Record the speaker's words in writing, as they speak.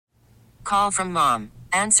call from mom.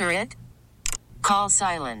 Answer it. Call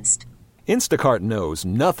silenced. Instacart knows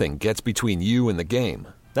nothing gets between you and the game.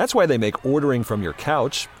 That's why they make ordering from your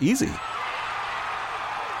couch easy.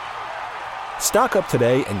 Stock up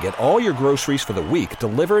today and get all your groceries for the week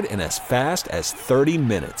delivered in as fast as 30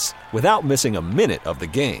 minutes without missing a minute of the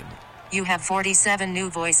game. You have 47 new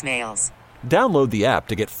voicemails. Download the app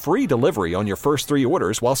to get free delivery on your first 3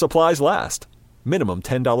 orders while supplies last. Minimum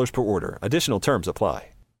 $10 per order. Additional terms apply.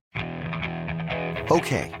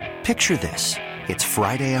 Okay, picture this. It's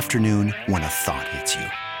Friday afternoon when a thought hits you.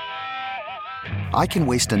 I can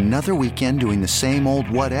waste another weekend doing the same old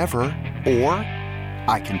whatever, or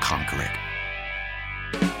I can conquer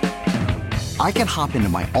it. I can hop into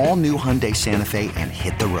my all-new Hyundai Santa Fe and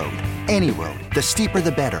hit the road. Any road. The steeper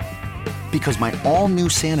the better. Because my all-new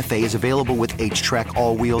Santa Fe is available with H-Track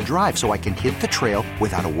all-wheel drive, so I can hit the trail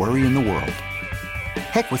without a worry in the world.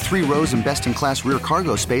 Heck, with 3 rows and best-in-class rear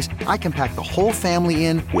cargo space, I can pack the whole family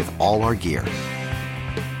in with all our gear.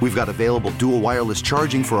 We've got available dual wireless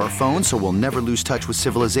charging for our phones, so we'll never lose touch with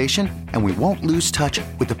civilization, and we won't lose touch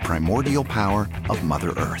with the primordial power of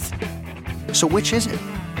Mother Earth. So which is it?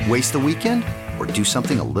 Waste the weekend or do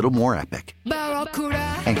something a little more epic?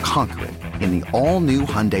 And conquer it in the all-new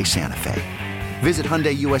Hyundai Santa Fe. Visit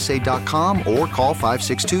HyundaiUSA.com or call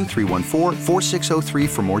 562-314-4603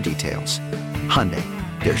 for more details. Hyundai,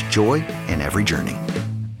 there's joy in every journey.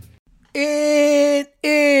 It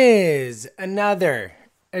is another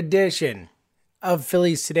edition of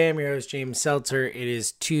Phillies Today. I'm your host, James Seltzer. It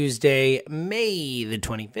is Tuesday, May the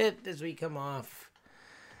 25th, as we come off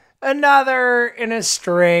another in a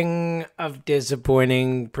string of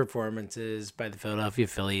disappointing performances by the Philadelphia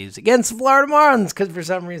Phillies against the Florida Marlins, because for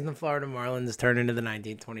some reason the Florida Marlins turn into the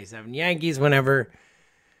 1927 Yankees whenever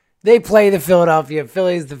they play the Philadelphia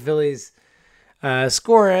Phillies. The Phillies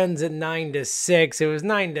score ends at 9-6. It was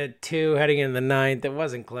 9-2 heading into the ninth. It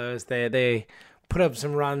wasn't close. They put up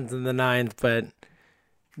some runs in the ninth, but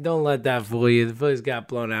don't let that fool you. The Phillies got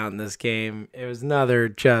blown out in this game. It was another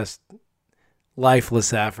just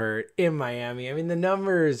lifeless effort in Miami. I mean, the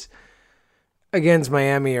numbers against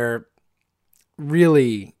Miami are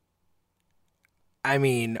really,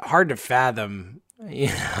 hard to fathom. You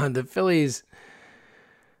know, the Phillies,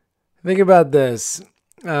 think about this.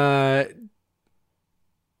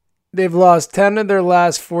 They've lost 10 of their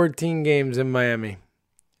last 14 games in Miami.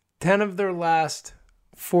 10 of their last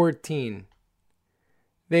 14.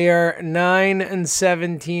 They are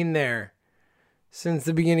 9-17 there since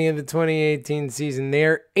the beginning of the 2018 season. They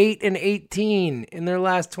are 8-18 in their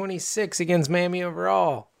last 26 against Miami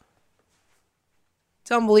overall.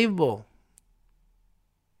 It's unbelievable.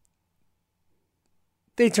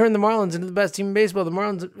 They turned the Marlins into the best team in baseball. The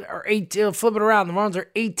Marlins are flip it around. The Marlins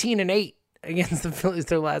are 18-8 against the Phillies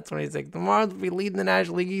their last 26. The Marlins would be leading the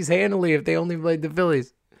National League East handily if they only played the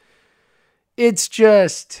Phillies. It's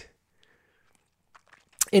just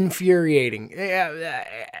infuriating.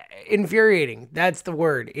 Infuriating. That's the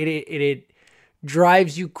word. It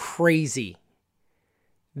drives you crazy,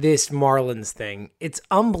 this Marlins thing. It's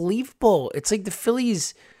unbelievable. It's like the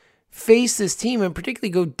Phillies face this team and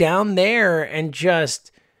particularly go down there and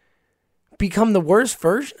just become the worst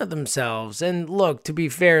version of themselves. And look, to be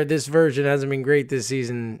fair, this version hasn't been great this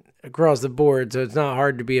season across the board, so it's not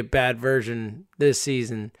hard to be a bad version this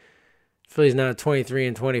season. Phillies now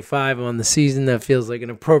 23-25 on the season. That feels like an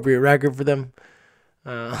appropriate record for them.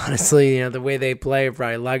 Honestly, you know, the way they play, are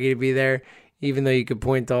probably lucky to be there, even though you could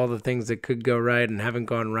point to all the things that could go right and haven't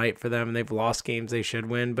gone right for them, and they've lost games they should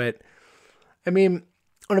win. But, I mean,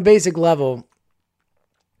 on a basic level,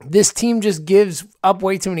 this team just gives up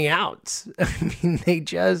way too many outs. I mean,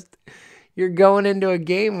 you're going into a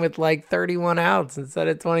game with like 31 outs instead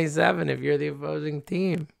of 27 if you're the opposing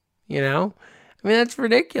team, you know? I mean, that's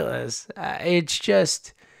ridiculous. It's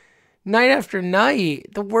just night after night,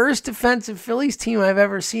 the worst defensive Phillies team I've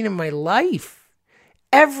ever seen in my life.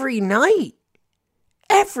 Every night.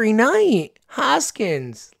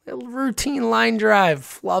 Hoskins, little routine line drive,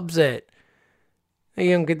 flubs it. They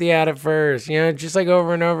don't get the out at first. You know, just like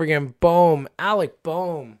over and over again. Bohm, Alec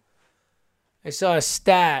Bohm. I saw a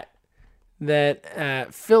stat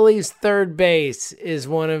that Phillies third base is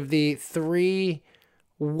one of the 3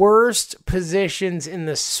 worst positions in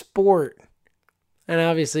the sport. And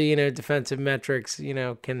obviously, you know, defensive metrics, you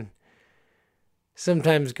know, can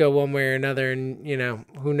sometimes go one way or another, and, you know,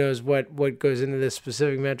 who knows what goes into this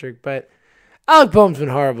specific metric. But Alec Bohm's been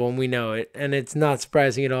horrible, and we know it. And it's not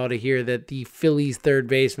surprising at all to hear that the Phillies third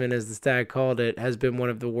baseman, as the stat called it, has been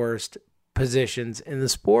one of the worst positions in the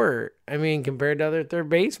sport. I mean, compared to other third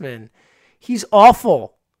basemen. He's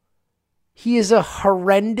awful. He is a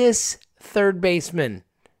horrendous third baseman.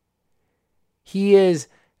 He is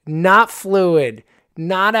not fluid,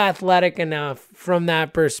 not athletic enough from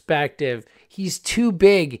that perspective. He's too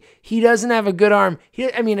big. He doesn't have a good arm.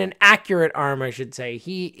 An accurate arm, I should say.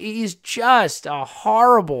 He's just a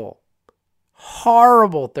horrible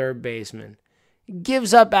third baseman. He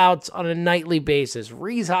gives up outs on a nightly basis.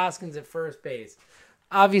 Rhys Hoskins at first base.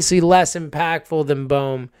 Obviously less impactful than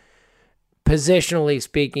Bohm, positionally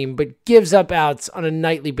speaking, but gives up outs on a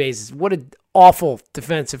nightly basis. What an awful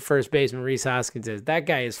defensive first baseman Rhys Hoskins is. That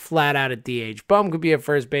guy is flat out at DH. Bohm could be a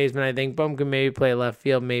first baseman, I think. Bohm could maybe play left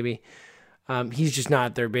field, maybe. He's just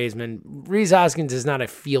not a third baseman. Rhys Hoskins is not a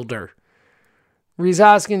fielder. Rhys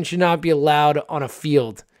Hoskins should not be allowed on a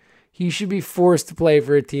field. He should be forced to play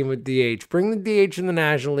for a team with DH. Bring the DH in the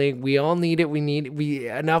National League. We all need it. We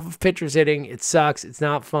enough of pitchers hitting. It sucks. It's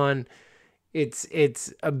not fun.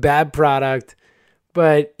 It's a bad product.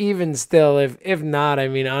 But even still, if not,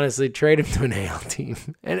 honestly, trade him to an AL team.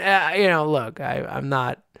 And look,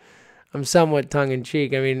 I'm somewhat tongue in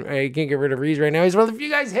cheek. I can't get rid of Rhys right now. He's one of the few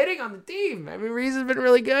guys hitting on the team. Rhys has been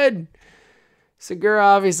really good. Segura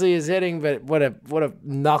obviously is hitting, but what a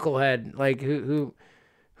knucklehead. Like who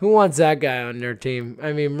wants that guy on their team?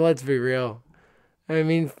 Let's be real.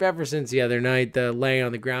 Ever since the other night, the laying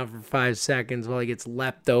on the ground for 5 seconds while he gets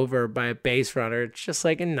leapt over by a base runner, it's just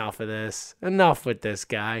like, enough of this. Enough with this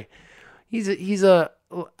guy. He's a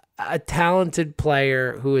talented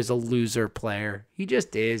player who is a loser player. He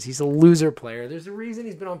just is. He's a loser player. There's a reason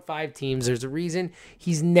he's been on 5 teams. There's a reason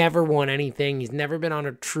he's never won anything. He's never been on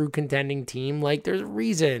a true contending team. There's a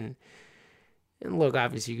reason. And look,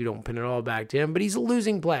 obviously you don't pin it all back to him, but he's a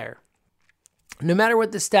losing player. No matter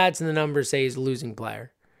what the stats and the numbers say, he's a losing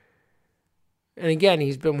player. And again,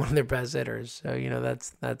 he's been one of their best hitters. So,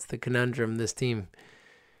 that's the conundrum this team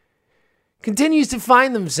continues to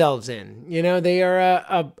find themselves in. They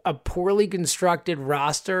are a poorly constructed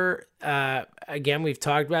roster. Again, we've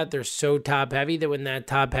talked about they're so top heavy that when that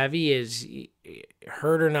top heavy is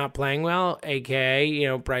hurt or not playing well,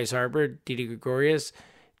 aka, Bryce Harper, Didi Gregorius,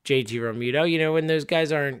 JT Realmuto, when those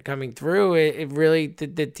guys aren't coming through, it really,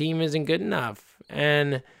 the team isn't good enough.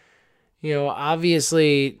 And,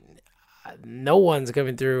 obviously no one's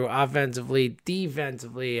coming through offensively,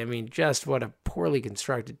 defensively. Just what a poorly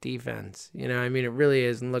constructed defense. It really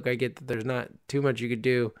is. And look, I get that there's not too much you could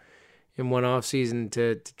do in one offseason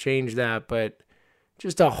to change that, but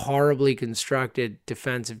just a horribly constructed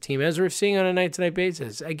defensive team, as we're seeing on a night-to-night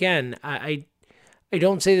basis. Again, I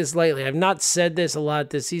don't say this lightly. I've not said this a lot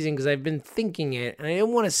this season because I've been thinking it, and I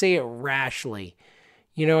didn't want to say it rashly.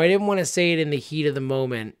 I didn't want to say it in the heat of the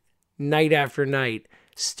moment, night after night.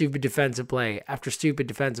 Stupid defensive play after stupid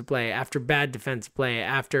defensive play after bad defensive play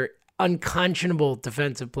after unconscionable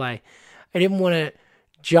defensive play. I didn't want to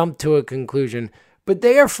jump to a conclusion, but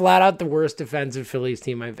they are flat out the worst defensive Phillies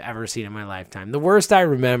team I've ever seen in my lifetime. The worst I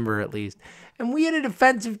remember, at least. And we had a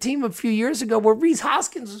defensive team a few years ago where Rhys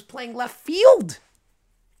Hoskins was playing left field.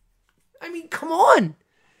 Come on.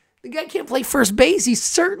 The guy can't play first base. He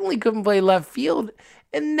certainly couldn't play left field.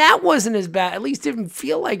 And that wasn't as bad. At least didn't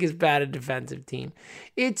feel like as bad a defensive team.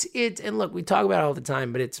 And look, we talk about it all the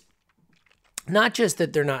time, but it's not just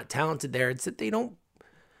that they're not talented there. It's that they don't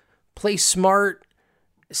play smart,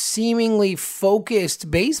 seemingly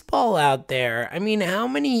focused baseball out there. How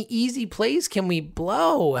many easy plays can we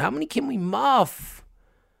blow? How many can we muff?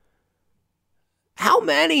 How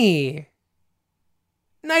many?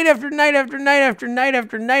 Night after night after night after night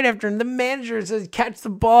after night after, and the manager says catch the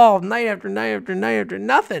ball night after night after night after.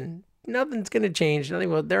 Nothing's going to change.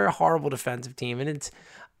 They're a horrible defensive team, and it's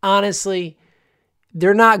honestly,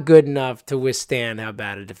 they're not good enough to withstand how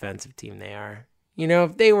bad a defensive team they are.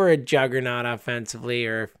 If they were a juggernaut offensively,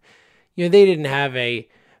 or if they didn't have a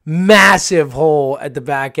massive hole at the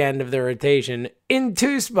back end of their rotation in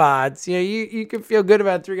 2 spots, you could feel good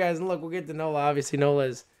about 3 guys. And look, we'll get to Nola. Obviously,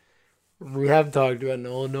 we have talked about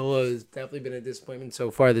Nola. Nola has definitely been a disappointment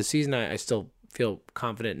so far this season. I still feel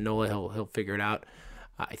confident in Nola. He'll figure it out,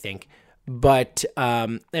 I think. But,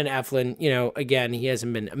 and Eflin, again, he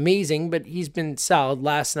hasn't been amazing, but he's been solid.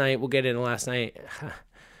 Last night, we'll get into last night.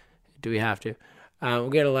 Do we have to?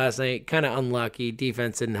 We'll get into last night. Kind of unlucky.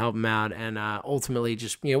 Defense didn't help him out, and ultimately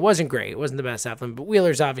just, wasn't great. It wasn't the best Eflin, but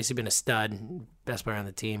Wheeler's obviously been a stud. Best player on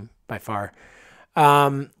the team by far.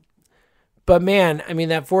 But man,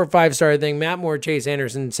 that 4 or 5-star thing, Matt Moore, Chase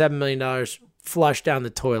Anderson, $7 million flushed down the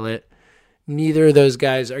toilet. Neither of those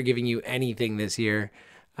guys are giving you anything this year,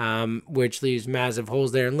 which leaves massive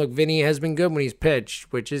holes there. And look, Vinny has been good when he's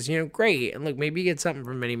pitched, which is, great. And look, maybe he gets something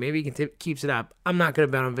from Vinny. Maybe he keeps it up. I'm not going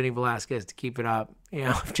to bet on Vinny Velasquez to keep it up.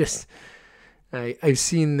 I've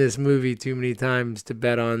seen this movie too many times to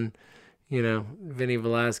bet on, Vinny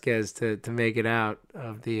Velasquez to make it out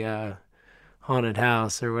of the haunted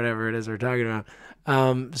house or whatever it is we're talking about.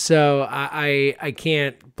 So I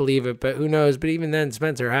can't believe it, but who knows? But even then,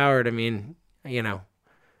 Spencer Howard, I mean,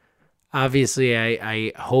 obviously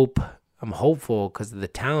I'm hopeful because of the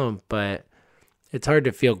talent, but it's hard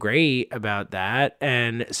to feel great about that.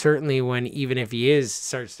 And certainly when, even if he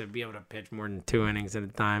starts to be able to pitch more than 2 innings at a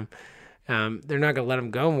time, they're not going to let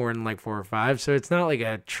him go more than like 4 or 5. So it's not like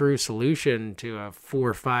a true solution to a 4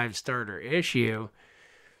 or 5 starter issue.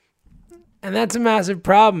 And that's a massive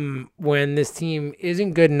problem when this team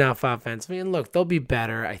isn't good enough offensively. And look, they'll be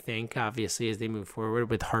better, I think, obviously, as they move forward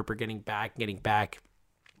with Harper getting back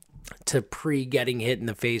to getting hit in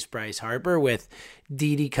the face Bryce Harper, with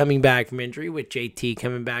Didi coming back from injury, with JT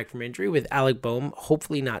coming back from injury, with Alec Boehm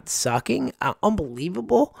hopefully not sucking.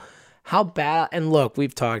 Unbelievable how bad. And look,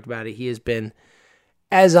 we've talked about it. He has been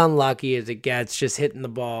as unlucky as it gets, just hitting the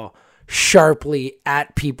ball sharply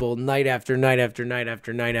at people night after night after night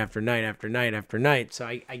after night after night after night after night. So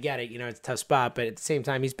I get it. It's a tough spot, but at the same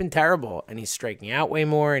time, he's been terrible, and he's striking out way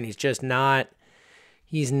more, and he's not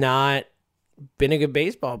been a good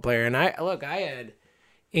baseball player. And I had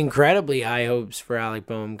incredibly high hopes for Alec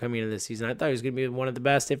Boehm coming into this season. I thought he was going to be one of the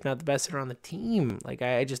best, if not the best hitter on the team. Like,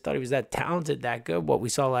 I just thought he was that talented, that good. What we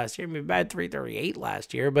saw last year, maybe bad 338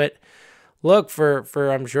 last year, but look, for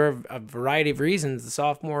I'm sure a variety of reasons, the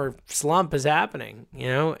sophomore slump is happening,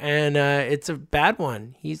 and it's a bad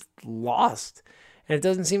one. He's lost, and it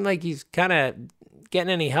doesn't seem like he's kind of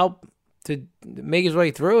getting any help to make his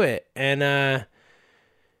way through it. And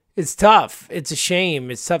it's tough. It's a shame.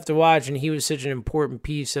 It's tough to watch, and he was such an important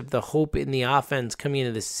piece of the hope in the offense coming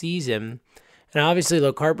into the season. And obviously,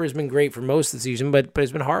 look, Harper's been great for most of the season, but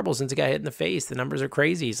it's been horrible since he got hit in the face. The numbers are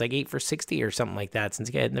crazy. He's like 8 for 60 or something like that since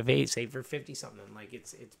he got hit in the face, 8 for 50 something. Like,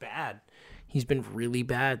 it's bad. He's been really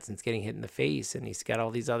bad since getting hit in the face, and he's got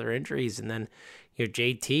all these other injuries. And then,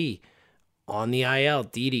 JT on the IL,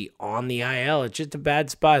 Didi on the IL. It's just a bad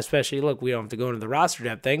spot, especially, look, we don't have to go into the roster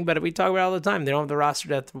depth thing, but we talk about it all the time. They don't have the roster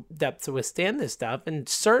depth to withstand this stuff, and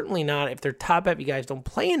certainly not if their top-heavy guys don't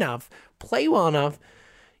play well enough.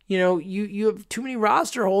 You have too many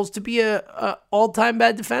roster holes to be a all-time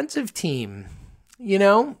bad defensive team.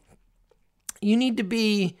 You need to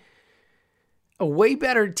be a way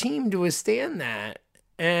better team to withstand that.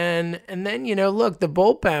 And then, look, the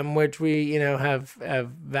bullpen, which we, have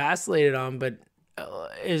vacillated on, but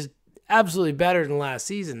is absolutely better than last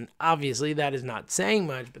season. Obviously, that is not saying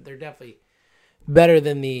much, but they're definitely better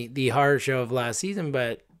than the horror show of last season,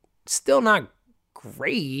 but still not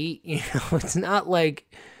great. It's not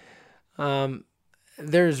like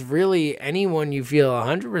there's really anyone you feel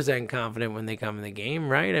 100% confident when they come in the game,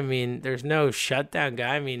 right? I mean, there's no shutdown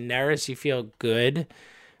guy. I mean, Neris, you feel good.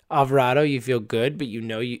 Alvarado, you feel good, but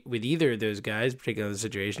with either of those guys, particularly in the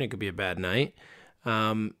situation, it could be a bad night.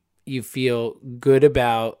 You feel good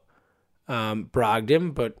about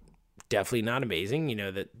Brogdon, but definitely not amazing.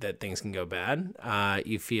 That things can go bad.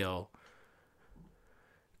 You feel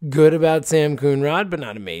good about Sam Coonrod, but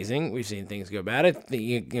not amazing. We've seen things go bad. I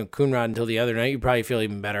think, Coonrod until the other night, you probably feel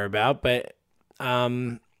even better about. But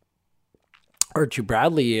Archie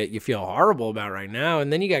Bradley, you feel horrible about right now.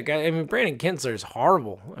 And then you got guys. I mean, Brandon Kinsler is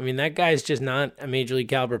horrible. I mean, that guy's just not a major league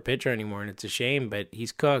caliber pitcher anymore, and it's a shame. But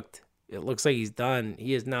he's cooked. It looks like he's done.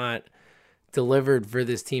 He has not delivered for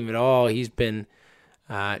this team at all. He's been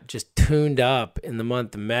just tuned up in the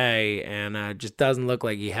month of May, and just doesn't look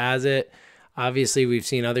like he has it. Obviously, we've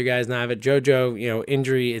seen other guys not have it. JoJo,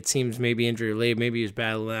 injury, it seems maybe injury related. Maybe he was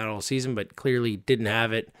battling that all season, but clearly didn't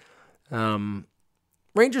have it.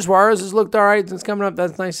 Ranger Suarez has looked all right since coming up.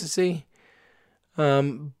 That's nice to see.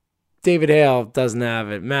 David Hale doesn't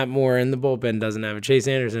have it. Matt Moore in the bullpen doesn't have it. Chase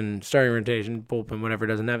Anderson, starting rotation, bullpen, whatever,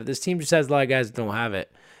 doesn't have it. This team just has a lot of guys that don't have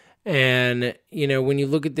it. And, when you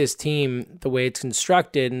look at this team, the way it's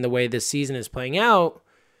constructed and the way this season is playing out,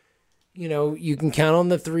 you can count on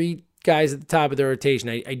the 3 guys at the top of the rotation.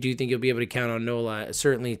 I do think you'll be able to count on Nola,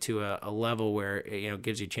 certainly to a level where it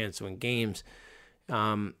gives you a chance to win games.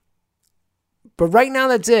 But right now,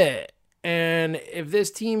 that's it. And if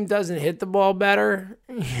this team doesn't hit the ball better,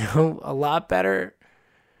 a lot better,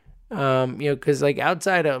 because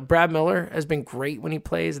outside of Brad Miller has been great when he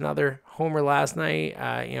plays. Another homer last night.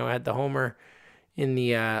 Had the homer in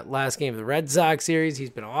the last game of the Red Sox series.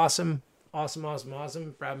 He's been awesome.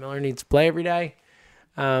 Awesome. Brad Miller needs to play every day.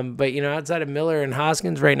 But outside of Miller and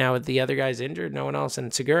Hoskins right now with the other guys injured, no one else,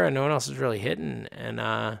 and Segura, no one else is really hitting. And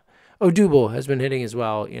Odubel has been hitting as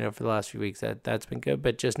well, for the last few weeks. That's been good,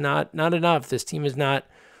 but just not enough. This team is not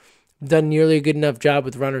done nearly a good enough job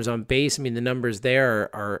with runners on base. I mean, the numbers there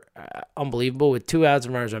are unbelievable. With 2 outs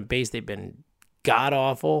and runners on base, they've been god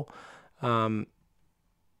awful. And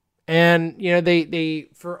they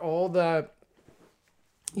for all the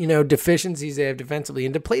deficiencies they have defensively,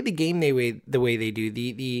 and to play the game the way they do,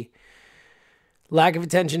 the lack of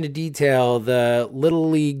attention to detail, the little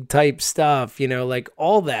league type stuff, like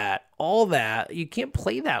all that, you can't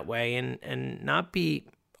play that way and not be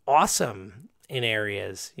awesome in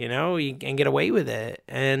areas, you can get away with it.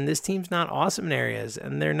 And this team's not awesome in areas,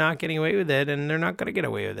 and they're not getting away with it, and they're not going to get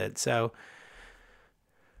away with it. So,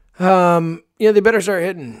 they better start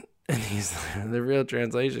hitting. And the real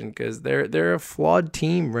translation, because they're a flawed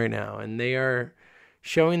team right now, and they are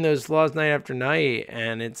showing those flaws night after night,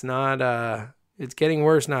 and it's not it's getting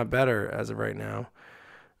worse, not better as of right now.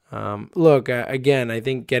 Look, again, I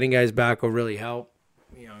think getting guys back will really help.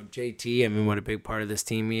 JT, I mean, what a big part of this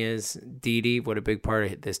team he is. Didi, what a big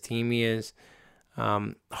part of this team he is.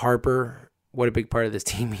 Harper, what a big part of this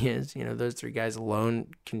team he is. Those 3 guys alone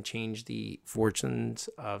can change the fortunes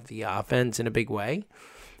of the offense in a big way.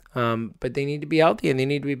 But they need to be healthy, and they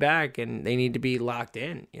need to be back, and they need to be locked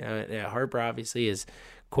in. Harper obviously is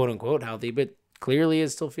quote unquote healthy, but clearly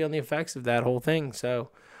is still feeling the effects of that whole thing. So,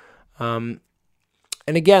 and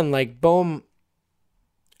again, like Bohm,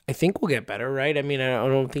 I think will get better, right? I mean, I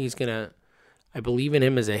don't think he's I believe in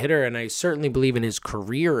him as a hitter, and I certainly believe in his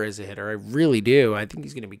career as a hitter. I really do. I think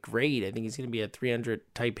he's going to be great. I think he's going to be a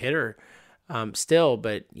 300 type hitter still,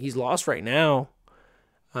 but he's lost right now.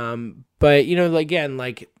 But, again,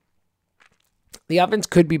 like, the offense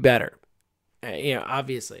could be better,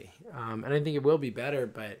 obviously. And I think it will be better,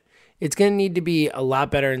 but it's going to need to be a lot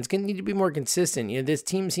better, and it's going to need to be more consistent. This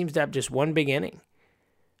team seems to have just one big inning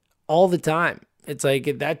all the time. It's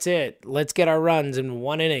like, that's it. Let's get our runs in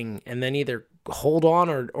one inning, and then either hold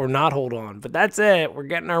on or not hold on. But that's it. We're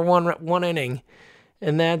getting our one inning,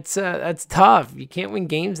 and that's tough. You can't win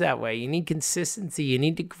games that way. You need consistency. You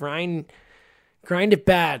need to grind at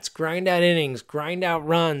bats, grind out innings, grind out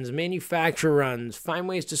runs, manufacture runs, find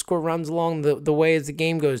ways to score runs along the way as the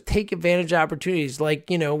game goes. Take advantage of opportunities, like,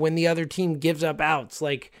 when the other team gives up outs,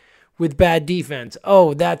 like with bad defense.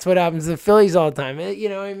 Oh, that's what happens to the Phillies all the time. You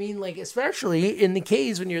know what I mean? Like, especially in the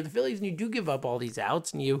K's when you're the Phillies and you do give up all these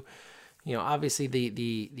outs, and obviously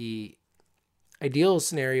the ideal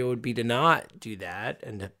scenario would be to not do that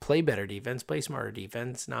and to play better defense, play smarter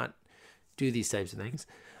defense, not do these types of things.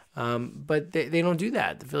 But they don't do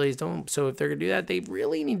that. The Phillies don't. So if they're going to do that, they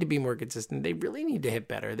really need to be more consistent. They really need to hit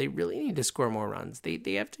better. They really need to score more runs.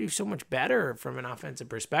 They have to do so much better from an offensive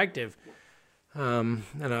perspective. And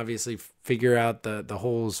obviously figure out the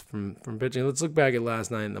holes from pitching. Let's look back at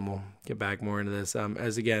last night, and then we'll get back more into this.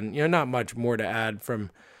 As again, not much more to add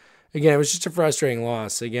from, again, it was just a frustrating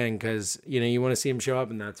loss, again, because, you want to see him show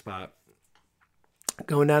up in that spot.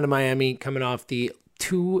 Going down to Miami, coming off the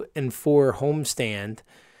 2-4 homestand,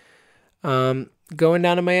 going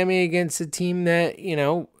down to Miami against a team that,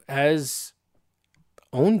 has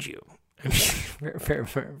owned you. I mean,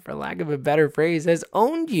 for lack of a better phrase, has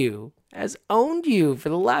owned you for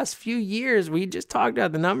the last few years. We just talked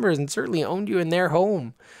about the numbers, and certainly owned you in their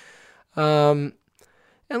home. And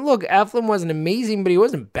look, Eflin wasn't amazing, but he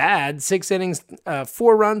wasn't bad. 6 innings,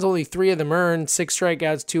 4 runs, only 3 of them earned, 6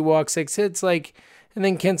 strikeouts, 2 walks, 6 hits. And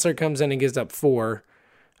then Kinsler comes in and gives up 4.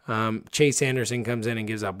 Chase Anderson comes in and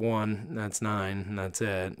gives up 1. That's 9, and that's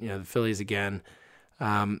it. The Phillies again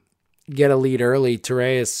get a lead early.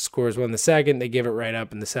 Torreyes scores 1 in the second. They give it right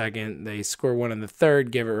up in the second. They score 1 in the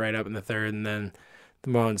third, give it right up in the third, and then the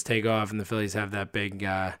Marlins take off, and the Phillies have that big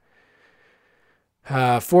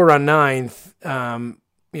 4-run ninth,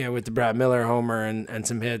 with the Brad Miller homer and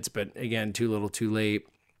some hits, but again, too little, too late.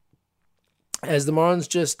 As the Marlins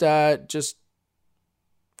just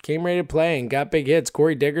came ready to play and got big hits.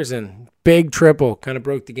 Corey Dickerson, big triple, kind of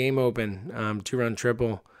broke the game open. 2-run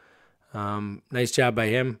triple. Nice job by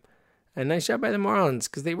him. And nice job by the Marlins,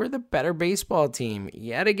 because they were the better baseball team.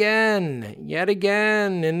 Yet again,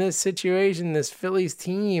 in this situation, this Phillies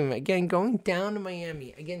team, again, going down to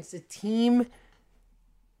Miami against a team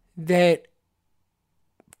that,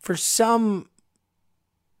 for some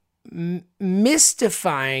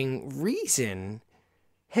mystifying reason,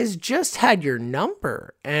 has just had your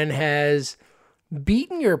number and has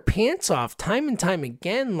beaten your pants off time and time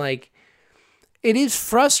again. It is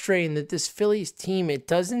frustrating that this Phillies team, it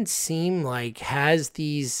doesn't seem like has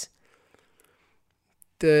the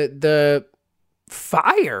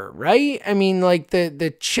fire, right? I mean,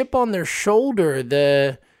 the chip on their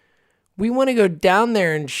shoulder, we want to go down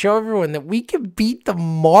there and show everyone that we can beat the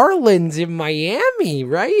Marlins in Miami,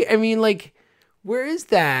 right? I mean, Where is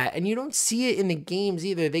that? And you don't see it in the games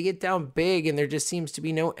either. They get down big and there just seems to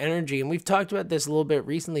be no energy. And we've talked about this a little bit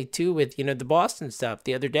recently too with, the Boston stuff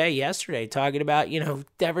the other day, yesterday, talking about,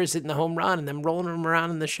 Devers hitting the home run and them rolling him around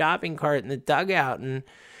in the shopping cart in the dugout. And,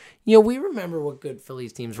 we remember what good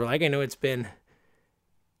Phillies teams were like. I know it's been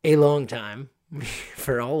a long time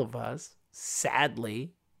for all of us,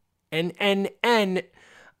 sadly, and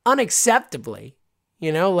unacceptably,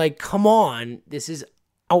 come on, this is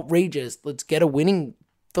outrageous. Let's get a winning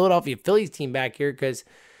Philadelphia Phillies team back here because,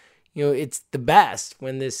 it's the best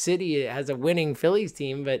when this city has a winning Phillies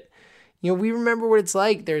team. But, we remember what it's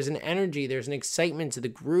like. There's an energy, there's an excitement to the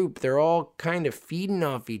group. They're all kind of feeding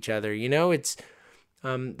off each other. It's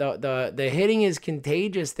the hitting is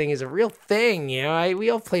contagious thing is a real thing. We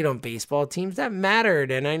all played on baseball teams that mattered.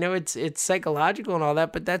 And I know it's psychological and all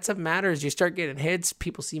that, but that stuff matters. You start getting hits,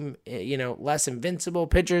 people seem, less invincible,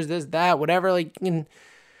 pitchers, this, that, whatever, you can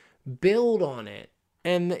build on it.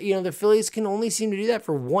 And, the Phillies can only seem to do that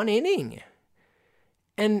for one inning.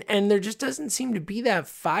 And there just doesn't seem to be that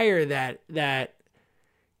fire that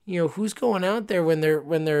who's going out there when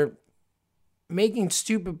they're making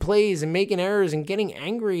stupid plays and making errors and getting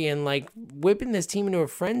angry and whipping this team into a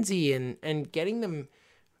frenzy and getting them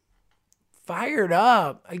fired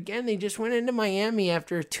up. Again, they just went into Miami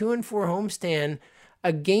after a 2-4 homestand,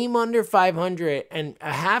 a game under 500 and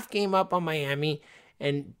a half game up on Miami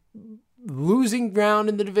and losing ground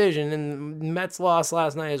in the division. And the Mets lost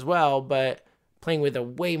last night as well, but playing with a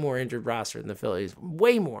way more injured roster than the Phillies,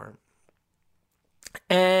 way more.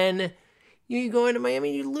 And you go into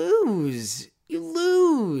Miami, you lose.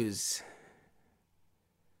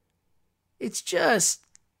 It's just,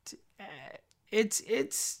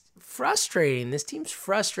 it's frustrating. This team's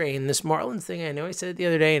frustrating. This Marlins thing, I know I said it the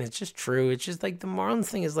other day, and it's just true. It's just the Marlins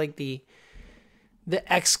thing is the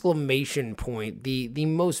exclamation point, the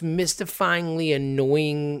most mystifyingly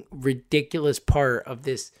annoying, ridiculous part of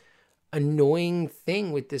this annoying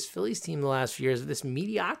thing with this Phillies team the last few years, of this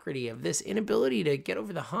mediocrity, of this inability to get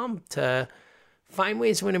over the hump, to find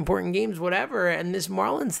ways to win important games, whatever. And this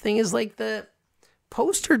Marlins thing is the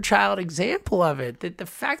poster child example of it. That the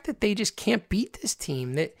fact that they just can't beat this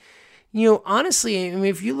team, that, honestly, I mean,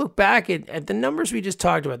 if you look back at the numbers we just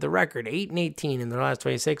talked about, the record 8-18 in their last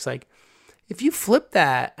 26, if you flip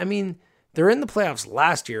that, I mean, they're in the playoffs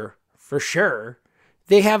last year for sure.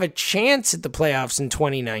 They have a chance at the playoffs in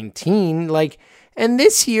 2019. And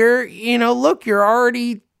this year, look, you're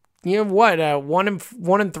already,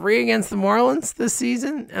 1-3 against the Marlins this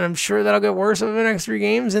season, and I'm sure that'll get worse over the next 3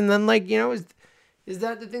 games. And then, is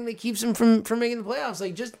that the thing that keeps them from making the playoffs?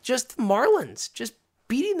 Just the Marlins, just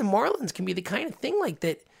beating the Marlins can be the kind of thing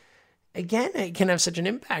that. Again, it can have such an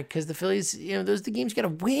impact because the Phillies, those are the games you got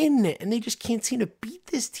to win, and they just can't seem to beat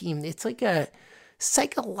this team. It's like a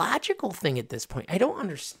psychological thing at this point. I don't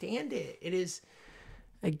understand it. It is,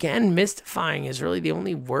 again, mystifying is really the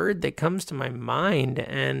only word that comes to my mind,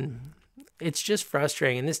 and it's just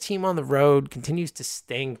frustrating. And this team on the road continues to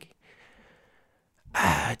stink.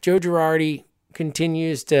 Joe Girardi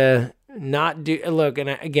continues to not do, look, and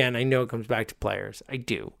I know it comes back to players. I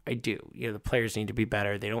do. The players need to be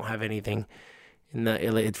better. They don't have anything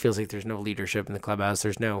it feels like there's no leadership in the clubhouse.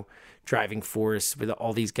 There's no driving force with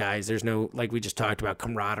all these guys. There's no, like we just talked about,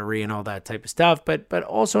 camaraderie and all that type of stuff. But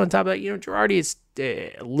also on top of that, Girardi is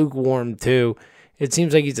lukewarm too. It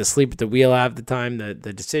seems like he's asleep at the wheel half the time. The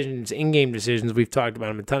decisions, in-game decisions, we've talked about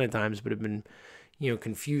him a ton of times, but have been,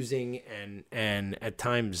 confusing and at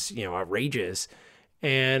times, outrageous.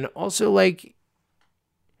 And also,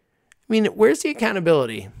 where's the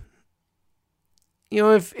accountability?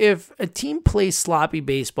 If a team plays sloppy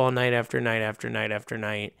baseball night after night after night after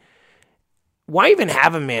night, why even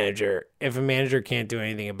have a manager if a manager can't do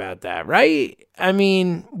anything about that, right?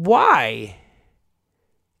 Why?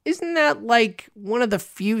 Isn't that one of the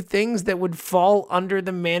few things that would fall under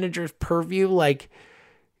the manager's purview,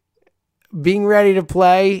 being ready to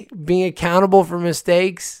play, being accountable for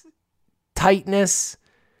mistakes, tightness,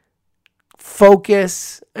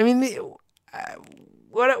 focus?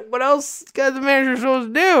 What else got the manager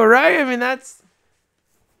supposed to do, right?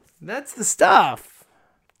 That's the stuff.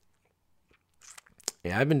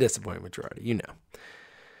 Yeah, I've been disappointed with Girardi,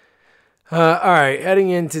 All right, heading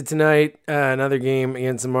into tonight, another game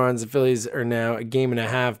against the Marlins. The Phillies are now a game and a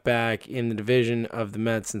half back in the division of the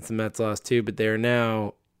Mets since the Mets lost 2, but they are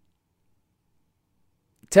now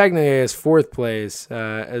technically as fourth place,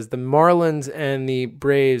 as the Marlins and the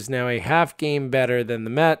Braves now a half game better than the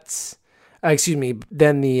Mets.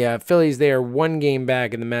 Than the Phillies. They are 1 game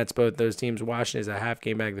back, and the Mets, both those teams. Washington is a half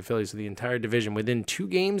game back. The Phillies, so the entire division within 2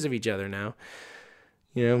 games of each other now.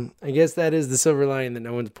 I guess that is the silver lining that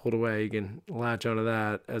no one's pulled away. You can latch onto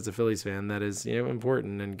that as a Phillies fan. That is,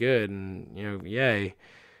 important and good, and yay.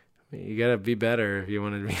 You gotta be better if you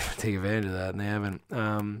want to take advantage of that, and they haven't.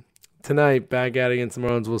 Tonight, back out against the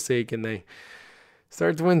Marlins. We'll see. Can they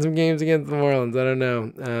start to win some games against the Marlins? I don't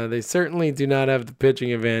know. They certainly do not have the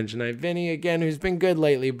pitching advantage tonight. Vinny, again, who's been good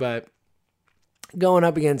lately, but going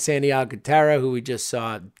up against Sandy Alcantara, who we just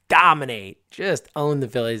saw dominate, just own the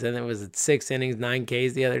Phillies. I think it was 6 innings, 9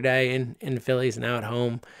 Ks the other day in the Phillies, now at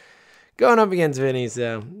home. Going up against Vinny,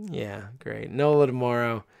 so yeah, great. Nola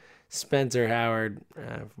tomorrow. Spencer Howard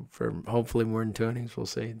for hopefully more than 2 innings. We'll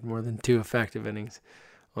see. More than 2 effective innings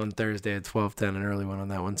on Thursday at 12:10, an early one on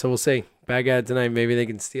that one. So we'll see. Back at it tonight. Maybe they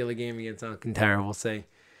can steal a game against Alcantara. We'll see.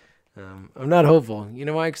 I'm not hopeful. You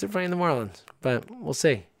know why? Because they're playing the Marlins. But we'll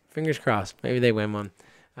see. Fingers crossed. Maybe they win one.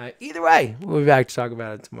 Either way, we'll be back to talk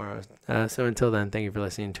about it tomorrow. So until then, thank you for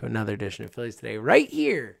listening to another edition of Phillies Today right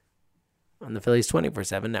here on the Phillies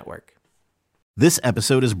 24/7 Network. This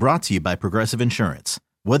episode is brought to you by Progressive Insurance.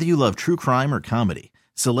 Whether you love true crime or comedy,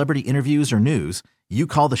 celebrity interviews or news, you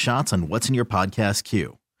call the shots on what's in your podcast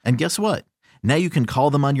queue. And guess what? Now you can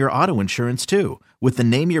call them on your auto insurance too with the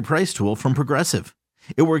Name Your Price tool from Progressive.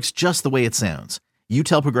 It works just the way it sounds. You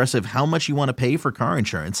tell Progressive how much you want to pay for car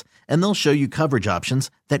insurance, and they'll show you coverage options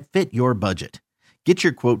that fit your budget. Get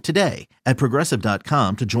your quote today at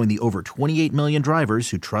Progressive.com to join the over 28 million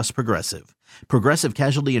drivers who trust Progressive. Progressive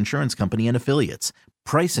Casualty Insurance Company and Affiliates.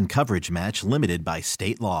 Price and coverage match limited by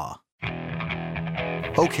state law.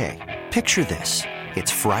 Okay, picture this. It's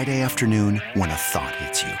Friday afternoon when a thought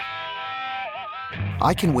hits you.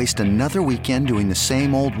 I can waste another weekend doing the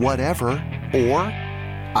same old whatever, or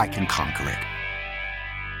I can conquer it.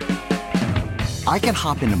 I can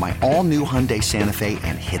hop into my all-new Hyundai Santa Fe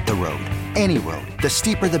and hit the road. Any road. The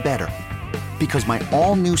steeper the better. Because my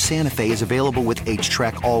all-new Santa Fe is available with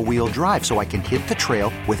H-Track all-wheel drive, so I can hit the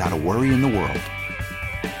trail without a worry in the world.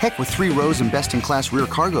 Heck, with 3 rows and best-in-class rear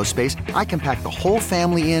cargo space, I can pack the whole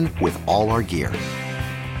family in with all our gear.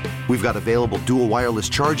 We've got available dual wireless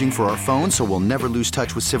charging for our phones, so we'll never lose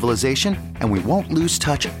touch with civilization, and we won't lose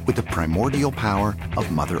touch with the primordial power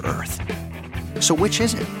of Mother Earth. So which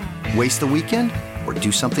is it? Waste the weekend or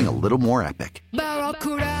do something a little more epic?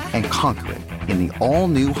 And conquer it in the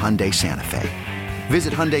all-new Hyundai Santa Fe.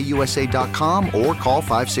 Visit HyundaiUSA.com or call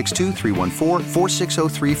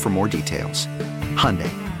 562-314-4603 for more details. Hyundai,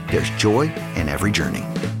 there's joy in every journey.